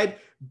bride,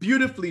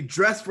 beautifully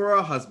dressed for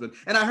her husband.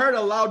 And I heard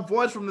a loud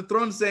voice from the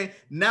throne saying,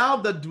 now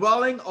the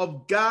dwelling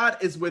of God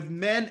is with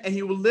men, and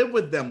he will live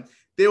with them.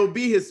 They will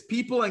be his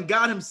people, and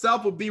God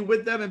himself will be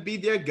with them and be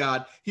their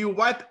God. He will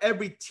wipe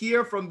every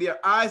tear from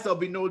their eyes. There'll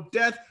be no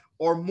death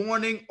or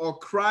mourning or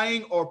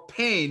crying or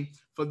pain,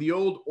 for the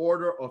old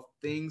order of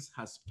things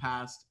has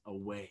passed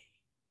away.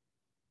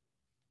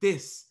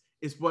 This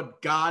is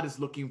what God is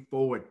looking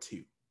forward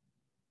to.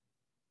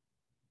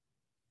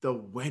 The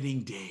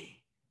wedding day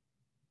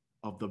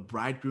of the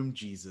bridegroom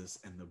Jesus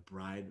and the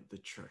bride, the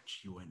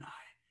church, you and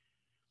I.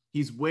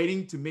 He's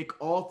waiting to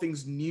make all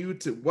things new,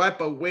 to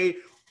wipe away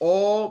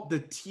all the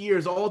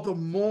tears, all the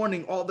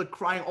mourning, all the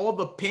crying, all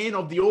the pain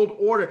of the old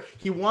order.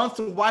 He wants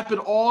to wipe it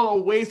all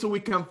away so we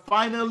can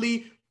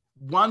finally,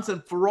 once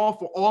and for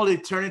all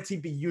eternity,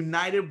 be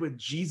united with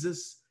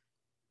Jesus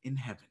in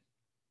heaven.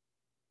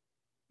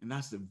 And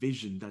that's the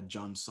vision that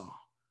John saw.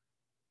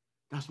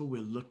 That's what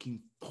we're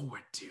looking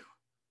forward to.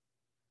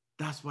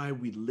 That's why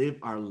we live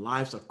our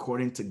lives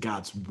according to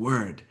God's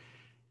word,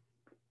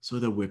 so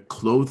that we're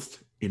clothed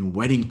in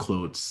wedding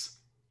clothes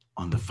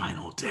on the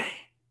final day.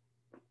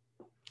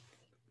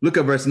 Look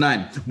at verse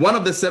 9. One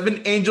of the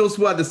 7 angels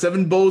who had the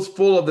 7 bowls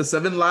full of the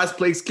 7 last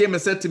plagues came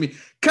and said to me,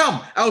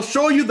 "Come, I'll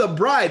show you the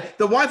bride,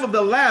 the wife of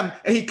the Lamb."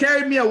 And he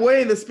carried me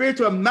away in the spirit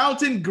to a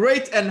mountain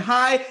great and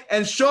high,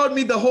 and showed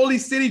me the holy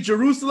city,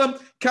 Jerusalem,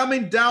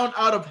 coming down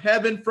out of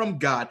heaven from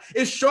God.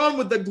 It shone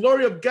with the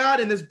glory of God,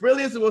 and its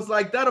brilliance was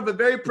like that of a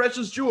very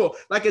precious jewel,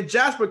 like a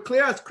jasper,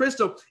 clear as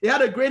crystal. It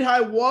had a great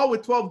high wall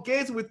with 12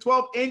 gates, with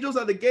 12 angels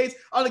at the gates.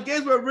 On the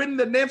gates were written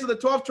the names of the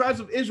 12 tribes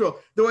of Israel.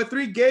 There were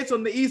 3 gates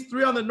on the east,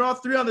 3 on the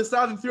north, 3 on the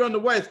south, and 3 on the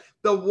west.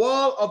 The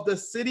wall of the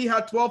city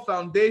had 12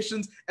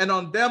 foundations, and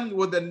on them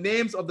were the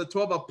names of the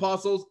 12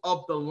 apostles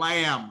of the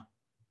Lamb.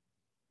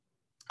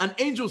 An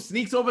angel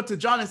sneaks over to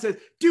John and says,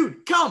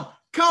 "Dude, come,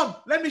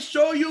 let me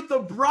show you the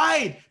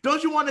bride.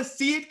 Don't you want to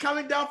see it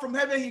coming down from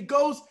heaven?" He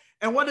goes,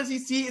 and what does he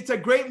see? It's a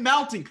great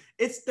mountain.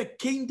 It's the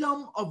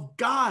kingdom of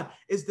God.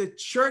 It's the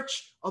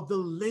church of the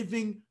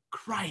living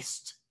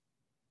Christ.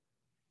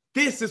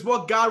 This is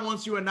what God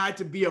wants you and I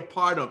to be a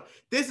part of.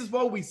 This is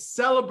what we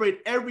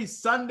celebrate every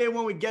Sunday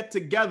when we get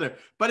together.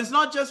 But it's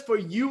not just for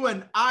you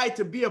and I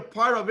to be a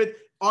part of it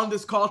on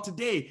this call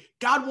today.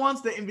 God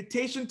wants the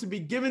invitation to be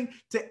given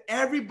to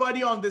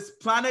everybody on this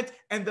planet,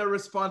 and the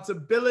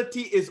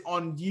responsibility is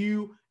on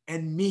you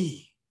and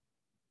me.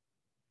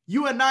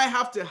 You and I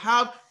have to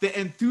have the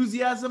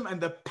enthusiasm and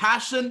the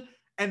passion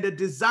and the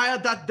desire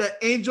that the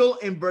angel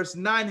in verse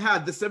 9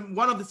 had,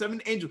 one of the 7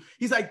 angels.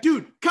 He's like,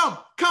 "Dude, come,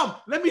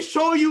 let me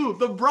show you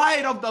the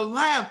bride of the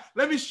Lamb.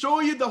 Let me show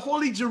you the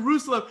holy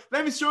Jerusalem.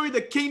 Let me show you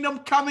the kingdom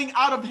coming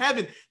out of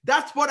heaven."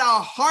 That's what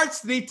our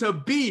hearts need to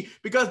be,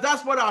 because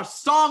that's what our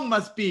song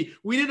must be.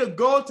 We need to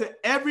go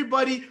to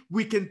everybody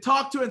we can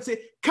talk to and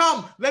say,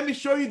 "Come, let me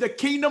show you the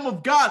kingdom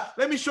of God.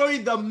 Let me show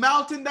you the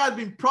mountain that has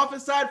been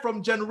prophesied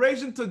from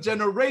generation to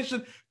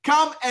generation.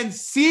 Come and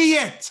see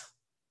it."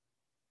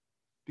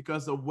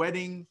 Because the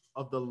wedding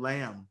of the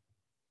Lamb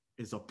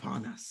is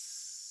upon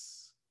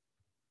us.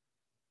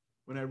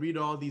 When I read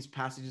all these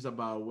passages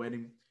about a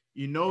wedding,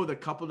 you know the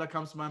couple that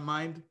comes to my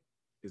mind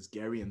is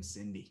Gary and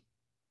Cindy.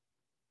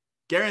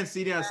 Gary and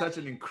Cindy are such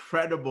an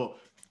incredible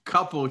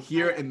couple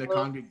here in the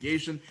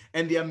congregation,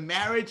 and their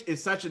marriage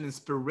is such an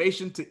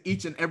inspiration to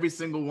each and every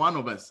single one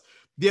of us.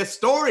 Their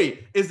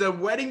story is the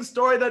wedding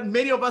story that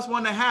many of us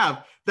want to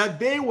have, that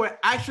they were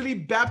actually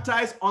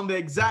baptized on the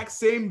exact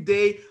same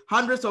day,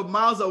 hundreds of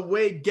miles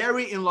away,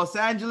 Gary in Los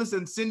Angeles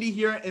and Cindy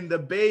here in the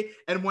Bay.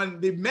 And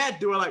when they met,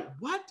 they were like,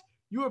 "What?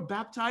 You were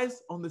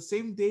baptized on the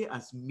same day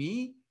as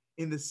me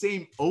in the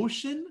same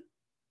ocean?"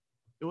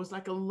 It was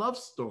like a love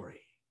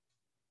story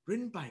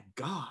written by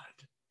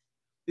God.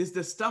 It's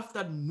the stuff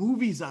that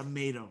movies are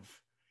made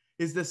of.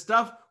 It's the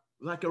stuff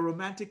like a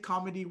romantic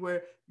comedy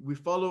where we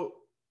follow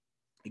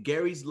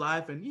Gary's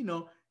life, and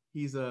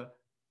he's a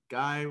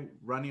guy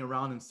running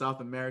around in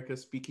South America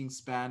speaking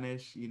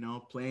Spanish,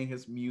 playing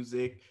his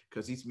music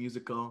because he's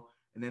musical.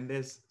 And then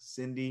there's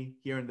Cindy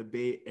here in the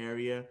Bay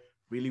Area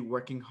really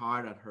working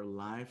hard at her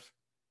life.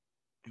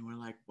 And we're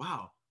like,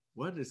 wow,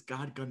 what is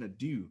God gonna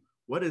do?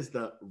 What is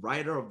the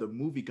writer of the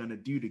movie gonna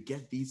do to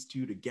get these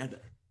two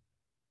together?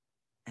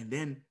 And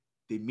then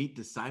they meet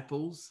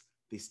disciples,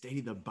 they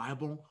study the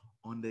Bible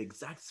on the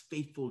exact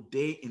fateful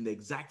day in the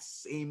exact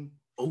same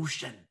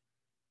ocean.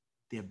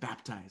 They're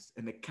baptized,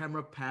 and the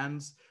camera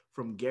pans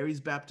from Gary's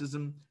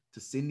baptism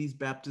to Cindy's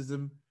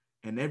baptism,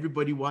 and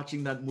everybody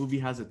watching that movie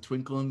has a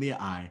twinkle in their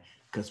eye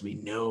because we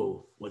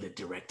know what the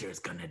director is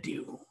gonna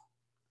do.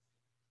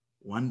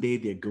 One day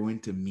they're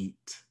going to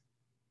meet,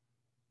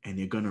 and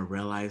you're gonna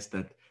realize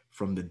that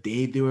from the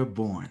day they were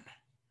born,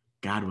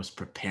 God was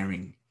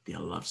preparing their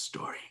love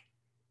story.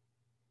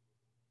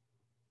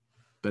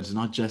 But it's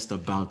not just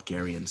about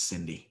Gary and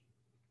Cindy.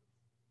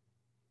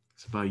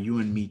 It's about you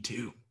and me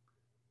too.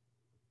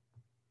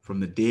 From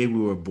the day we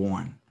were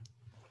born,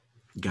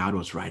 God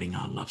was writing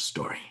our love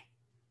story.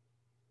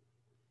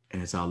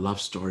 And it's our love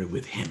story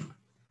with him.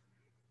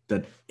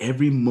 That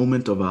every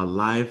moment of our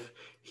life,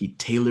 he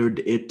tailored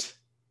it.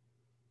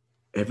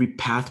 Every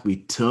path we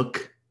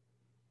took,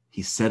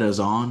 he set us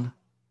on.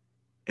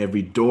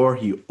 Every door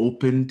he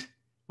opened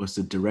was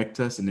to direct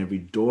us, and every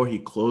door he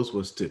closed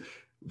was to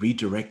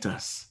redirect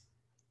us,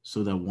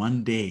 so that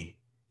one day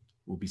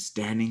we'll be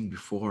standing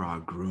before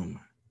our groom,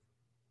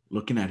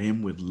 looking at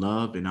him with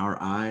love in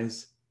our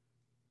eyes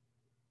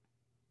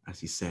as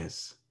he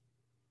says,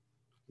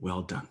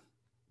 "Well done,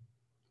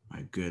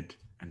 my good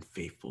and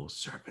faithful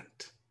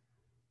servant."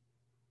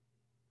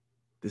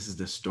 This is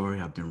the story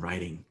I've been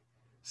writing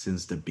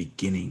since the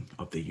beginning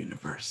of the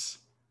universe,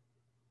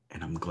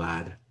 and I'm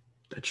glad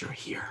that you're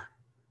here.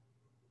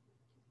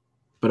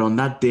 But on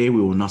that day,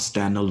 we will not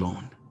stand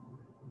alone,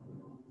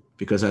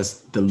 because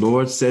as the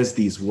Lord says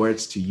these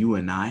words to you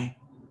and I,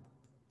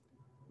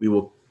 we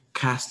will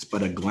cast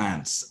but a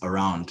glance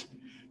around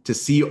to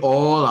see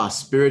all our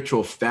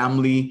spiritual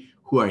family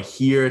who are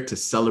here to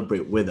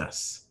celebrate with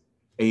us.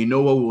 And you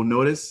know what we'll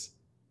notice?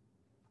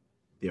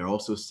 They are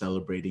also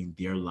celebrating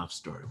their love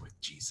story with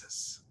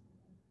Jesus.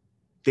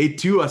 They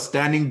too are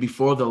standing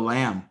before the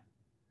Lamb.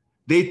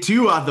 They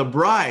too are the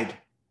bride.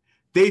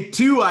 They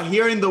too are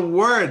hearing the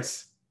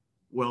words,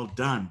 "Well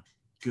done,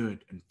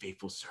 good and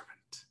faithful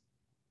servant."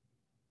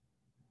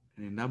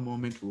 And in that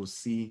moment, we'll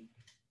see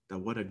that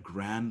what a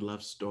grand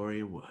love story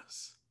it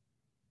was.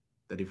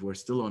 That if we're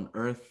still on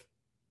earth,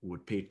 we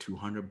would pay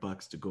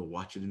 $200 to go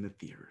watch it in the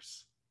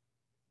theaters.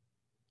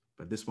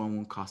 But this one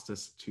won't cost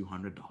us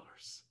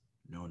 $200.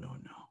 No, no,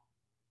 no.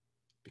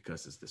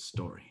 Because it's the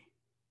story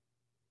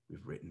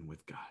we've written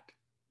with God.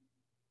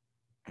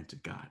 And to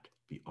God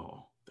be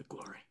all the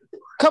glory.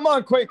 Come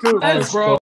on, Kwaku. Let's, bro.